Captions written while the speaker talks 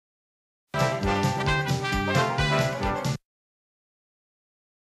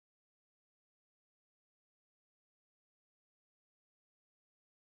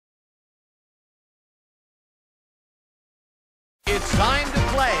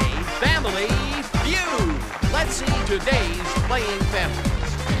Family Feud. Let's see today's playing families.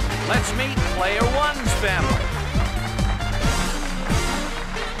 Let's meet Player One's family.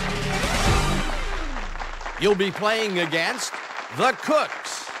 You'll be playing against the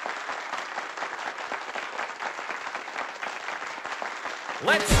Cooks.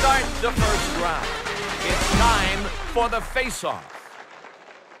 Let's start the first round. It's time for the face-off.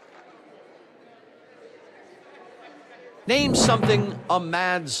 Name something a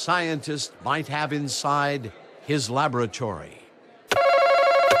mad scientist might have inside his laboratory.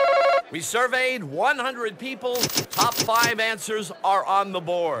 We surveyed 100 people. Top 5 answers are on the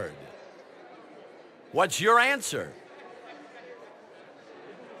board. What's your answer?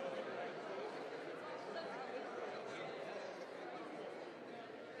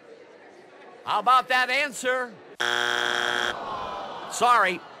 How about that answer?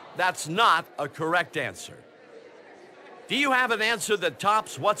 Sorry, that's not a correct answer. Do you have an answer that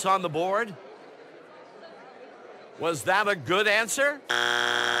tops what's on the board? Was that a good answer?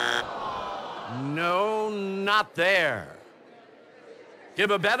 No, not there. Give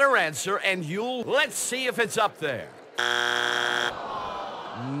a better answer and let's see if it's up there.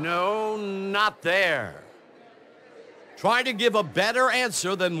 No, not there. Try to give a better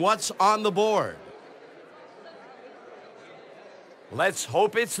answer than what's on the board. Let's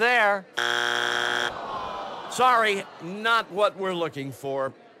hope it's there. Sorry, not what we're looking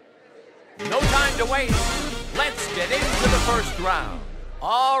for. No time to waste. Let's get into the first round.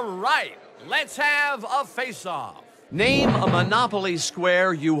 All right, let's have a face-off. Name a Monopoly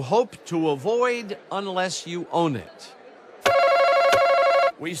square you hope to avoid unless you own it.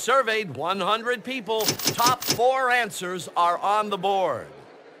 We surveyed 100 people. Top 4 answers are on the board.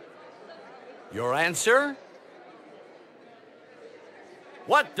 Your answer?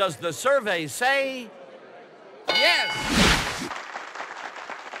 What does the survey say? Yes!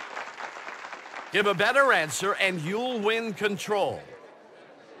 Give a better answer and you'll win control.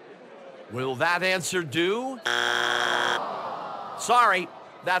 Will that answer do? Sorry,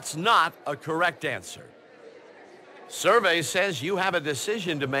 that's not a correct answer. Survey says you have a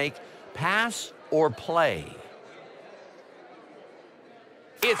decision to make, pass or play.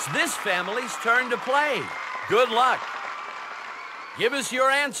 It's this family's turn to play. Good luck. Give us your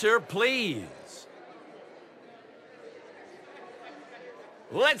answer, please.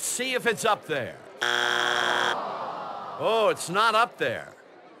 Let's see if it's up there. Oh, it's not up there.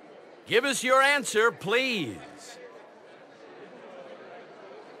 Give us your answer, please.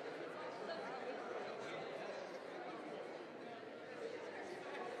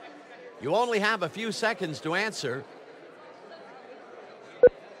 You only have a few seconds to answer.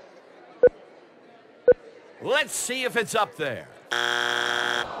 Let's see if it's up there.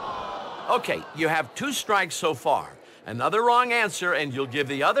 Okay, you have 2 strikes so far. Another wrong answer, and you'll give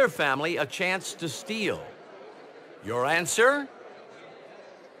the other family a chance to steal. Your answer?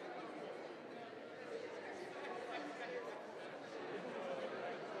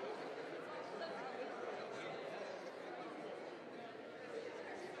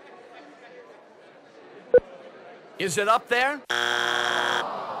 Is it up there?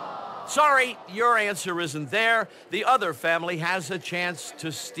 Sorry, your answer isn't there. The other family has a chance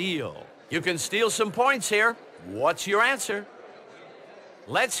to steal. You can steal some points here. What's your answer?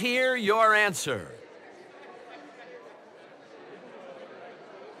 Let's hear your answer.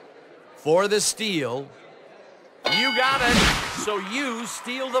 For the steal, you got it. So you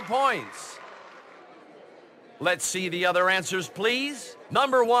steal the points. Let's see the other answers, please.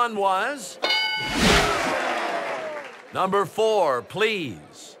 Number 1 was... Number 4,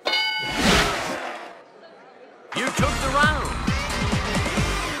 please. You took the round.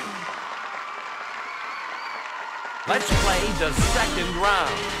 Let's play the second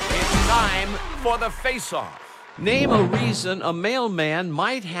round. It's time for the face-off. Name a reason a mailman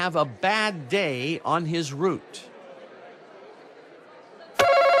might have a bad day on his route.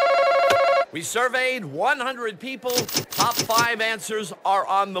 We surveyed 100 people. Top 5 answers are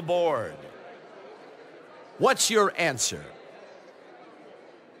on the board. What's your answer?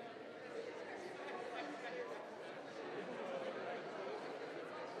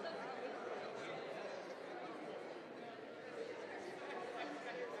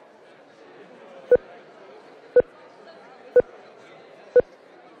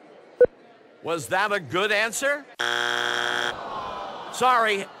 Was that a good answer?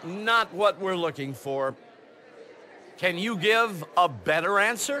 Sorry, not what we're looking for. Can you give a better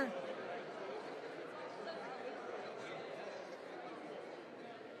answer?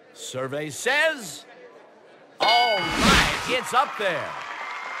 Survey says, all right, it's up there.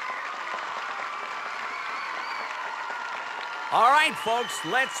 All right, folks,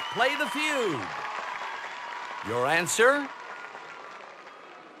 let's play the feud. Your answer?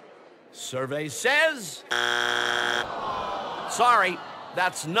 Survey says... Sorry,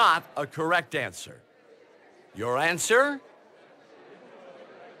 that's not a correct answer. Your answer?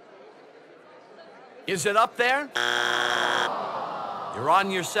 Is it up there? You're on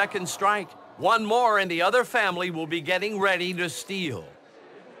your second strike. One more and the other family will be getting ready to steal.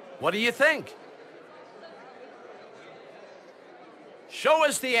 What do you think? Show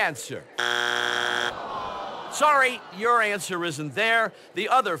us the answer. Sorry, your answer isn't there. The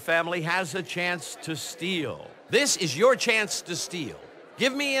other family has a chance to steal. This is your chance to steal.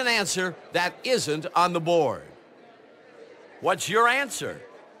 Give me an answer that isn't on the board. What's your answer?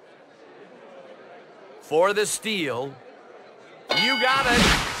 For the steal, you got it,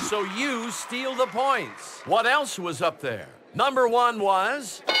 so you steal the points. What else was up there? Number 1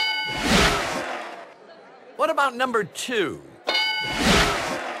 was... What about number 2?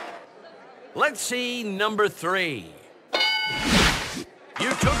 Let's see number 3. You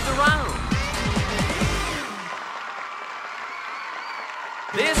took the round.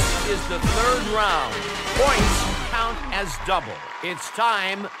 This is the third round. Points count as double. It's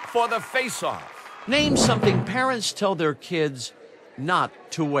time for the face-off. Name something parents tell their kids not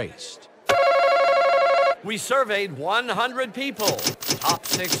to waste. We surveyed 100 people. Top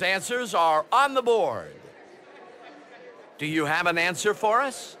 6 answers are on the board. Do you have an answer for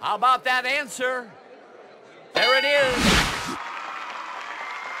us? How about that answer? There it is.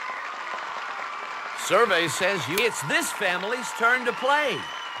 Survey says it's this family's turn to play.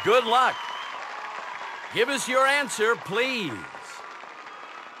 Good luck. Give us your answer, please.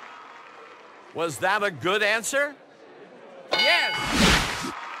 Was that a good answer?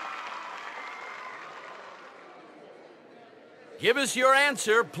 Yes. Give us your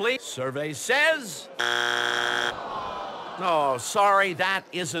answer, please. Survey says... Oh, sorry, that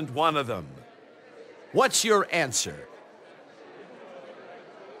isn't one of them. What's your answer?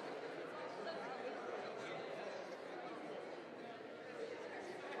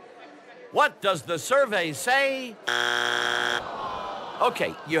 What does the survey say?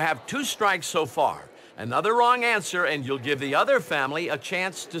 Okay, you have 2 strikes so far. Another wrong answer, and you'll give the other family a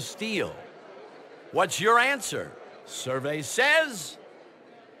chance to steal. What's your answer? Survey says...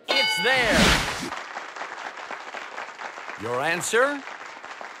 It's there. Your answer?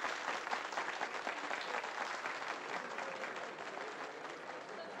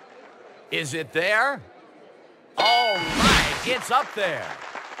 Is it there? All right, it's up there.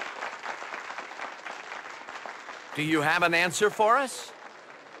 Do you have an answer for us?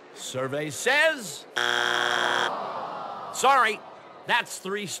 Survey says... Sorry, that's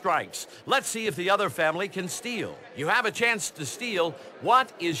 3 strikes. Let's see if the other family can steal. You have a chance to steal.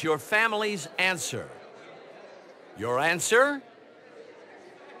 What is your family's answer? Your answer?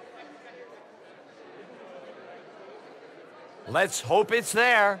 Let's hope it's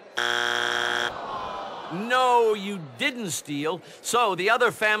there. No, you didn't steal, so the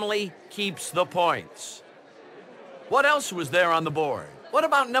other family keeps the points. What else was there on the board? What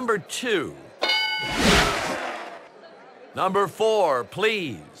about number 2? Number 4,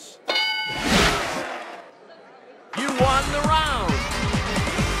 please. You won the round.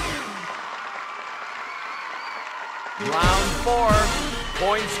 Round 4,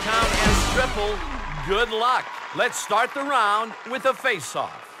 points count as triple. Good luck. Let's start the round with a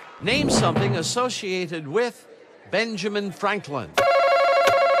face-off. Name something associated with Benjamin Franklin.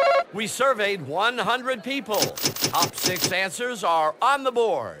 We surveyed 100 people. Top 6 answers are on the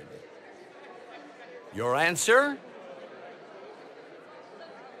board. Your answer?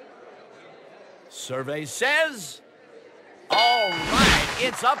 Survey says... All right,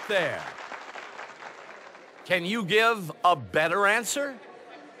 it's up there. Can you give a better answer?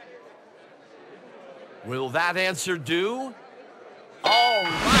 Will that answer do? All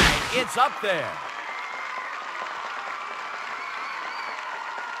right, it's up there.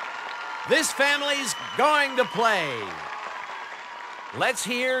 This family's going to play. Let's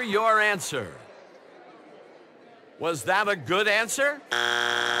hear your answer. Was that a good answer?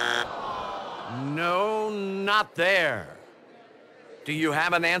 No, not there. Do you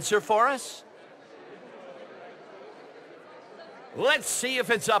have an answer for us? Let's see if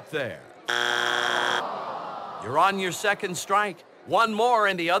it's up there. You're on your second strike. One more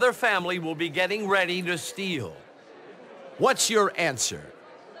and the other family will be getting ready to steal. What's your answer?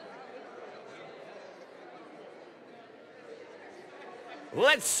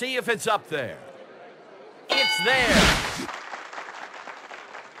 Let's see if it's up there. It's there.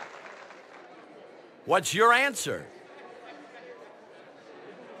 What's your answer?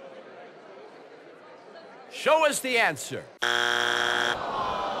 Show us the answer.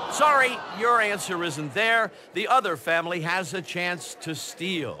 Sorry, your answer isn't there. The other family has a chance to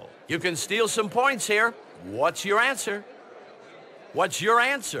steal. You can steal some points here. What's your answer? What's your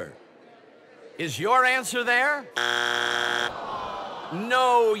answer? Is your answer there?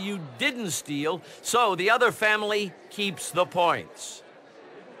 No, you didn't steal, so the other family keeps the points.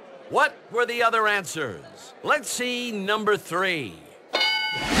 What were the other answers? Let's see number 3.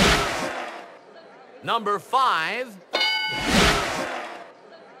 Number 5.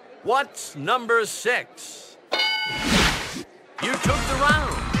 What's number 6? You took the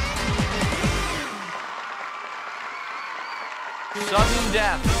round. Sudden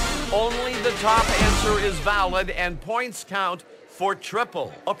death. Only the top answer is valid and points count for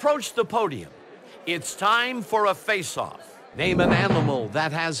triple. Approach the podium. It's time for a face-off. Name an animal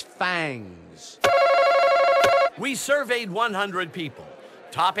that has fangs. We surveyed 100 people.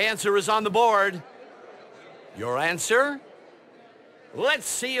 Top answer is on the board. Your answer? Let's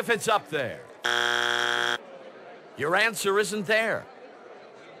see if it's up there. Your answer isn't there.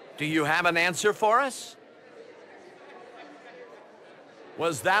 Do you have an answer for us?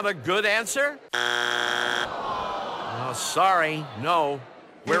 Was that a good answer? Oh, sorry, no.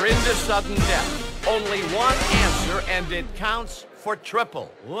 We're into sudden death. Only one answer, and it counts for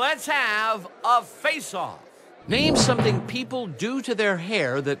triple. Let's have a face-off. Name something people do to their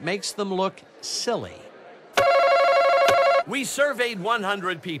hair that makes them look silly. We surveyed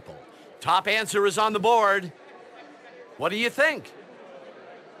 100 people. Top answer is on the board. What do you think?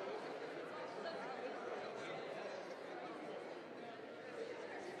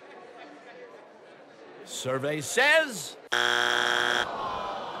 Survey says...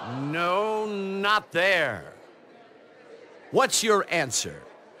 no, not there. What's your answer?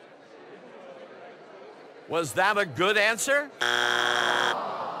 Was that a good answer?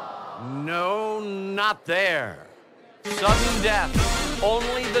 No, not there. Sudden death.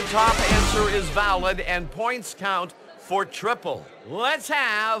 Only the top answer is valid and points count for triple. Let's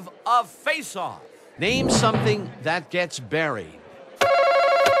have a face-off. Name something that gets buried.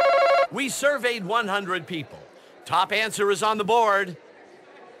 We surveyed 100 people. Top answer is on the board.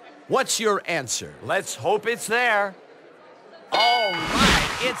 What's your answer? Let's hope it's there. All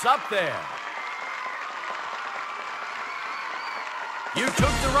right, it's up there. You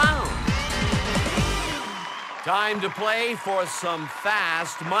took the round. Time to play for some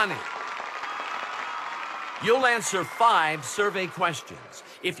fast money. You'll answer 5 survey questions.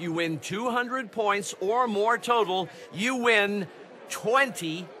 If you win 200 points or more total, you win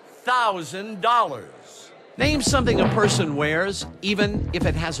 $20,000. Name something a person wears, even if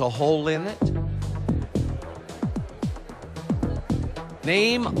it has a hole in it.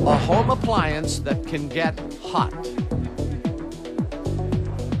 Name a home appliance that can get hot.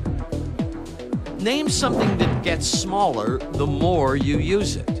 Name something that gets smaller the more you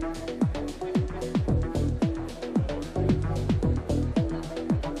use it.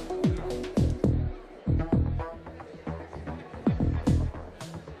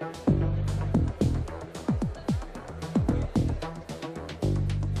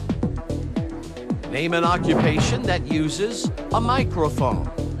 Name an occupation that uses a microphone.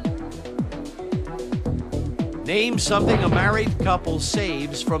 Name something a married couple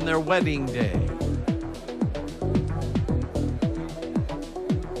saves from their wedding day.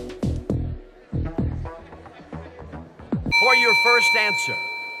 For your first answer,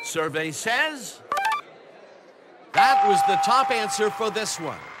 survey says that was the top answer for this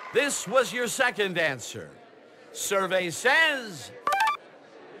one. This was your second answer. Survey says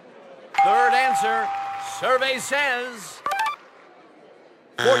third answer. Survey says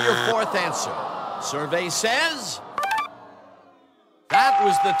for your fourth answer. Survey says that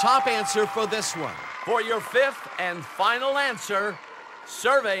was the top answer for this one. For your fifth and final answer,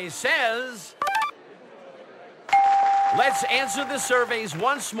 survey says... Let's answer the surveys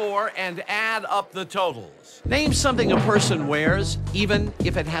once more and add up the totals. Name something a person wears, even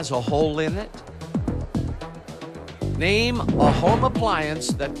if it has a hole in it. Name a home appliance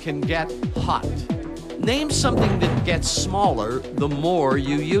that can get hot. Name something that gets smaller the more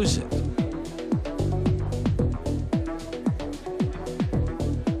you use it.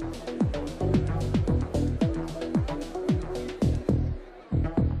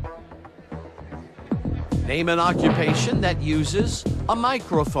 Name an occupation that uses a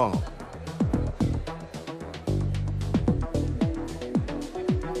microphone.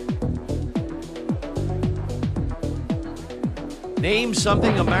 Name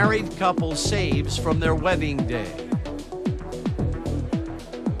something a married couple saves from their wedding day.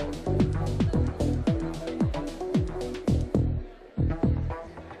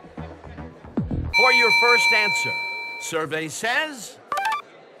 For your first answer. Survey says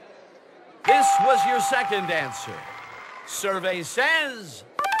this was your second answer. Survey says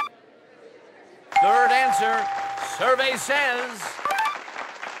third answer. Survey says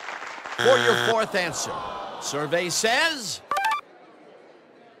for your fourth answer. Survey says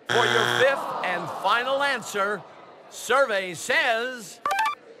for your fifth and final answer. Survey says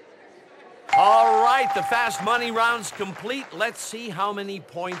all right, the fast money round's complete. Let's see how many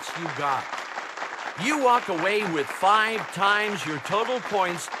points you got. You walk away with 5 times your total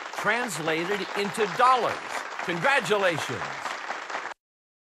points translated into dollars. Congratulations.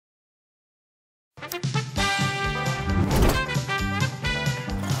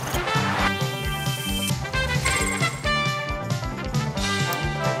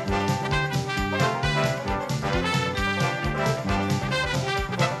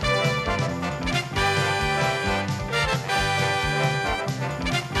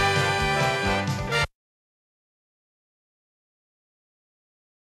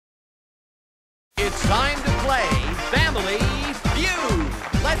 It's time to play Family Feud.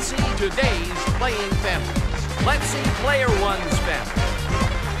 Let's see today's playing families. Let's see player one's family.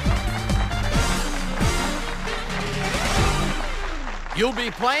 You'll be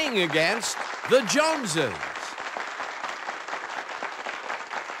playing against the Joneses.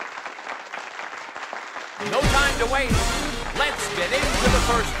 No time to waste. Let's get into the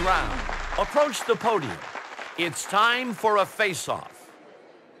first round. Approach the podium. It's time for a face-off.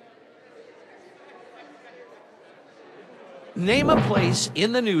 Name a place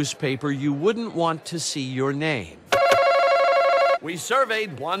in the newspaper you wouldn't want to see your name. We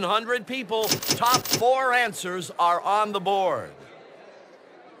surveyed 100 people. Top 4 answers are on the board.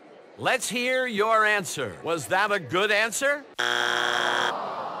 Let's hear your answer. Was that a good answer?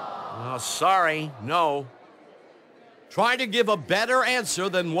 Oh, sorry, no. Try to give a better answer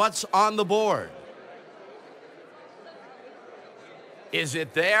than what's on the board. Is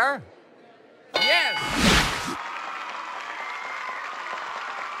it there? Yes!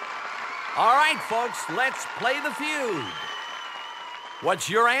 All right, folks, let's play the feud. What's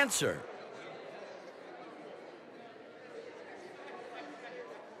your answer?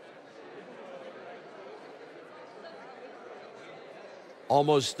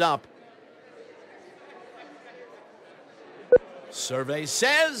 Almost up. Survey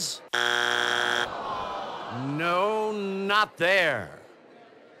says no, not there.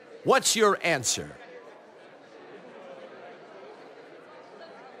 What's your answer?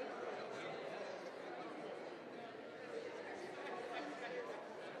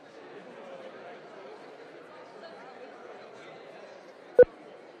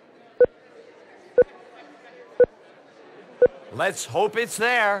 Let's hope it's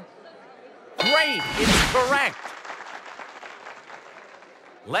there. Great, it's correct.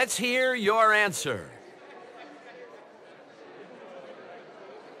 Let's hear your answer.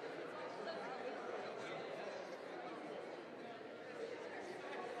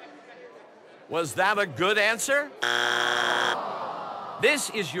 Was that a good answer? This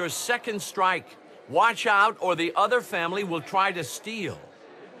is your second strike. Watch out or the other family will try to steal.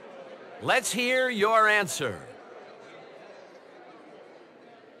 Let's hear your answer.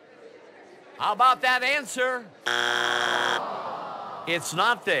 How about that answer? It's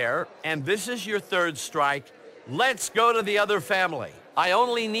not there, and this is your third strike. Let's go to the other family. I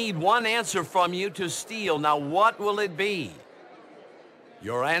only need one answer from you to steal. Now, what will it be?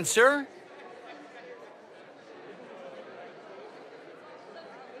 Your answer?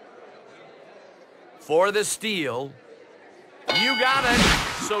 For the steal. You got it,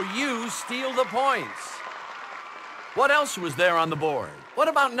 so you steal the points. What else was there on the board? What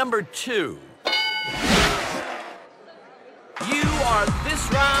about number 2? You are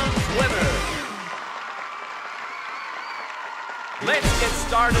this round's winner. Let's get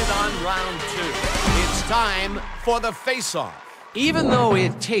started on round 2. It's time for the face-off. Even though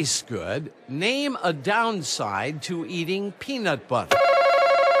it tastes good, name a downside to eating peanut butter.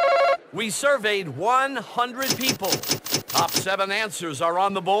 We surveyed 100 people. Top 7 answers are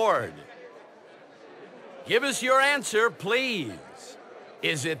on the board. Give us your answer, please.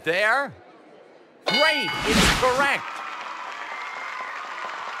 Is it there? Great, it's correct.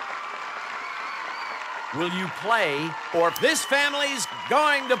 Will you play, or this family's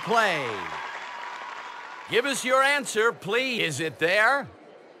going to play? Give us your answer, please. Is it there?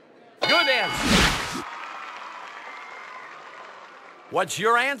 Good answer. What's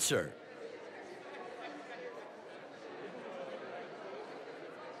your answer?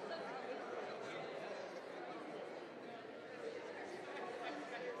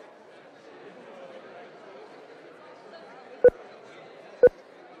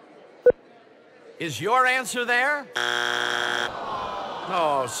 Is your answer there?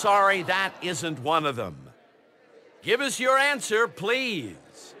 Oh, sorry, that isn't one of them. Give us your answer, please.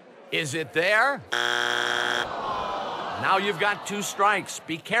 Is it there? Now you've got 2 strikes.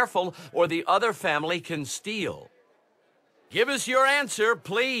 Be careful, or the other family can steal. Give us your answer,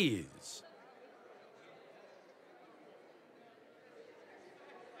 please.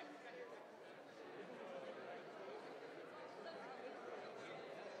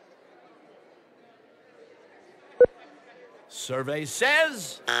 Survey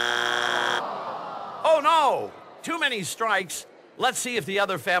says... Oh, no! Too many strikes. Let's see if the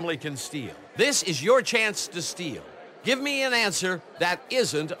other family can steal. This is your chance to steal. Give me an answer that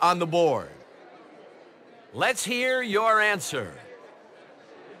isn't on the board. Let's hear your answer.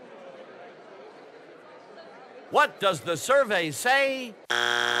 What does the survey say?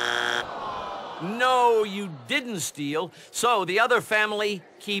 No, you didn't steal, so the other family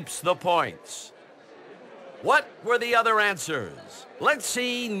keeps the points. What were the other answers? Let's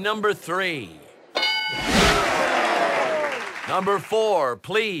see number 3. Number 4,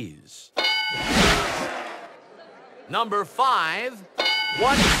 please. Number 5.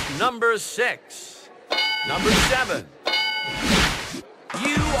 What's number 6? Number 7.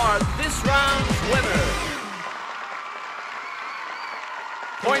 You are this round's winner.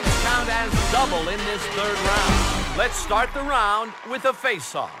 Points count as double in this 3rd round. Let's start the round with a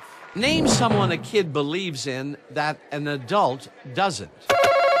face-off. Name someone a kid believes in that an adult doesn't.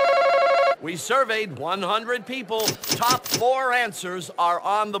 We surveyed 100 people. Top 4 answers are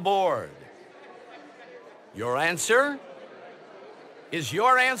on the board. Your answer? Is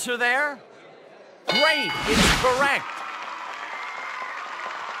your answer there? Great, it's correct.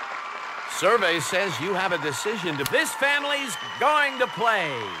 Survey says you have a decision to... This family's going to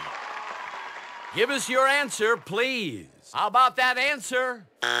play. Give us your answer, please. How about that answer?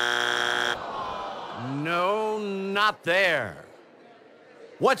 No, not there.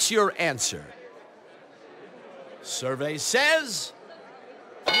 What's your answer? Survey says...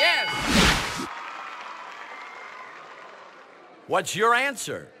 Yes! What's your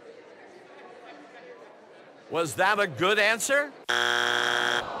answer? Was that a good answer?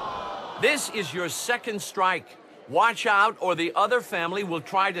 This is your 2nd strike. Watch out, or the other family will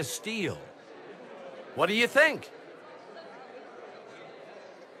try to steal. What do you think?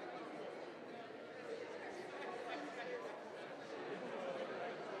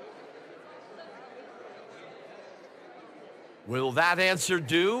 Will that answer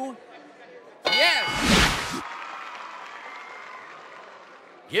do? Yes!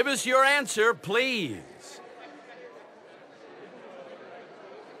 Give us your answer, please.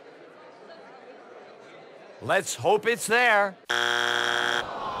 Let's hope it's there.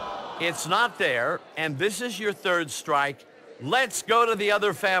 It's not there, and this is your 3rd strike. Let's go to the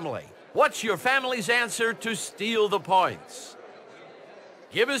other family. What's your family's answer to steal the points?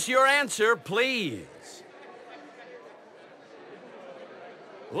 Give us your answer, please.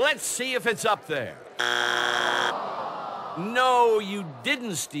 Let's see if it's up there. No, you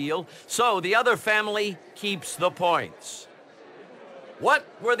didn't steal, so the other family keeps the points. What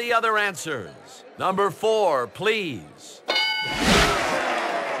were the other answers? Number 4, please.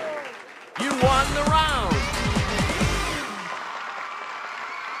 You won the round.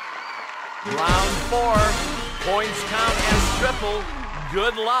 Round 4, points count as triple.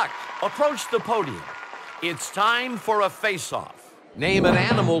 Good luck. Approach the podium. It's time for a face-off. Name an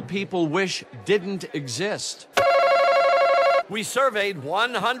animal people wish didn't exist. We surveyed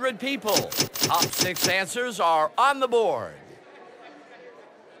 100 people. Top 6 answers are on the board.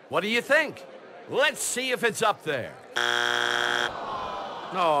 What do you think? Let's see if it's up there.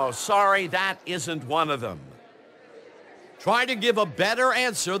 No, sorry, that isn't one of them. Try to give a better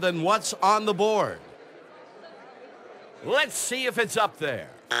answer than what's on the board. Let's see if it's up there.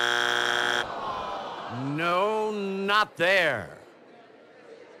 No, not there.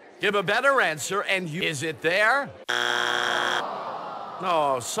 Give a better answer and you... Is it there?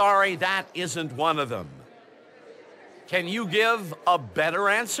 No, sorry, that isn't one of them. Can you give a better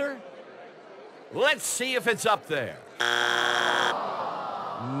answer? Let's see if it's up there.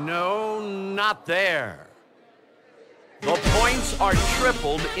 No, not there. The points are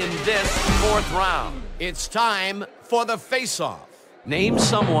tripled in this 4th round. It's time for the face-off. Name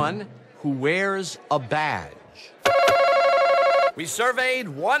someone who wears a badge. We surveyed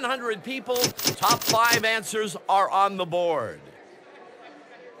 100 people. Top 5 answers are on the board.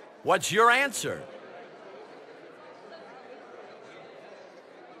 What's your answer?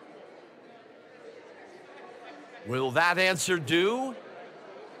 Will that answer do?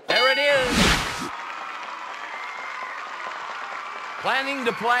 There it is. Planning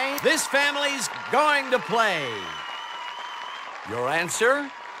to play? This family's going to play. Your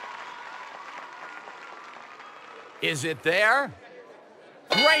answer? Is it there?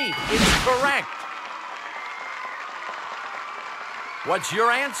 Great, it's correct. What's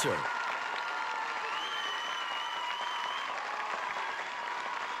your answer?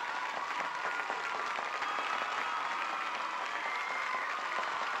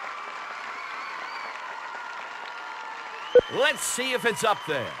 Let's see if it's up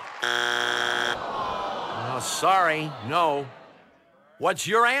there. Oh, sorry, no. What's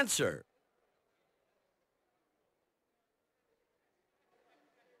your answer?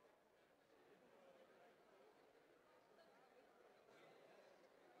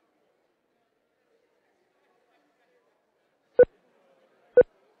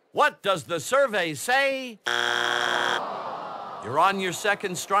 What does the survey say? You're on your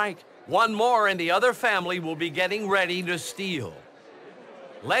second strike. One more and the other family will be getting ready to steal.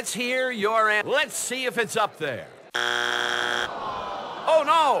 Let's hear your answer. Let's see if it's up there. Oh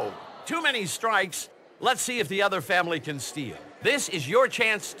no, too many strikes. Let's see if the other family can steal. This is your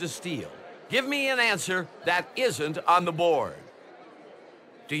chance to steal. Give me an answer that isn't on the board.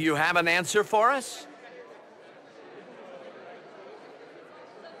 Do you have an answer for us?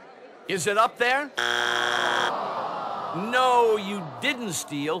 Is it up there? No, you didn't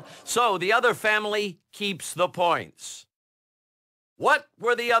steal, so the other family keeps the points. What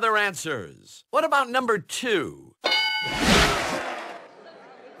were the other answers? What about number 2?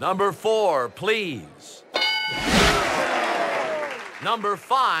 Number 4, please. Number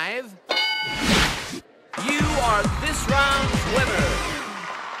 5. You are this round's winner.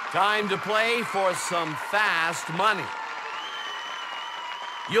 Time to play for some fast money.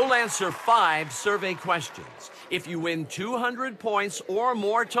 You'll answer 5 survey questions. If you win 200 points or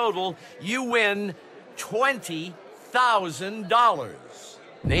more total, you win $20,000.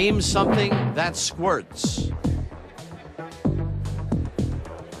 Name something that squirts.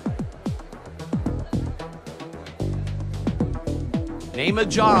 Name a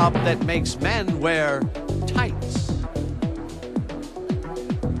job that makes men wear tights.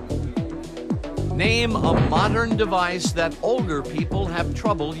 Name a modern device that older people have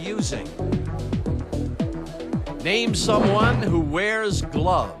trouble using. Name someone who wears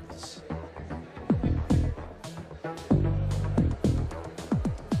gloves.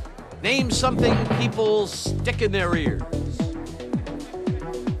 Name something people stick in their ears.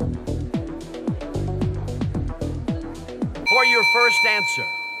 For your first answer,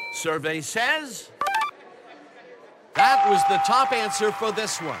 survey says that was the top answer for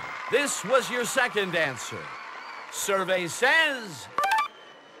this one. This was your second answer. Survey says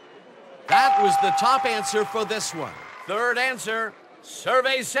that was the top answer for this one. Third answer,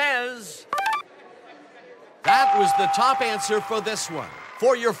 survey says that was the top answer for this one.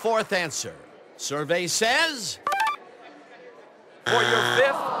 For your fourth answer, survey says for your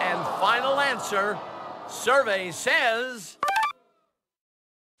fifth and final answer, survey says.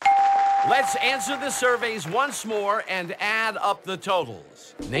 Let's answer the surveys once more and add up the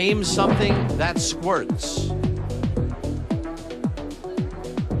totals. Name something that squirts.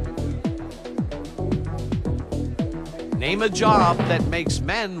 Name a job that makes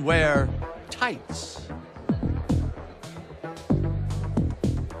men wear tights.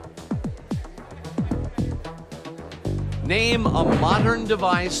 Name a modern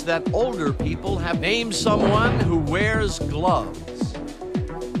device that older people have. Name someone who wears gloves.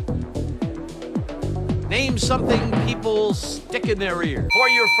 Name something people stick in their ear. For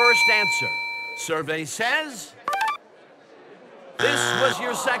your first answer, survey says this was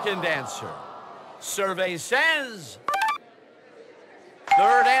your second answer. Survey says.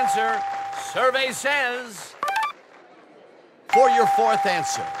 Third answer, survey says. For your fourth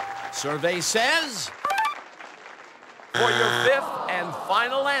answer, survey says. For your fifth and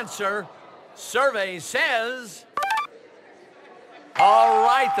final answer, survey says. All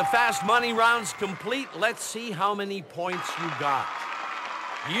right, the fast money round's complete. Let's see how many points you got.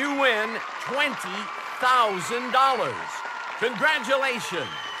 You win $20,000. Congratulations.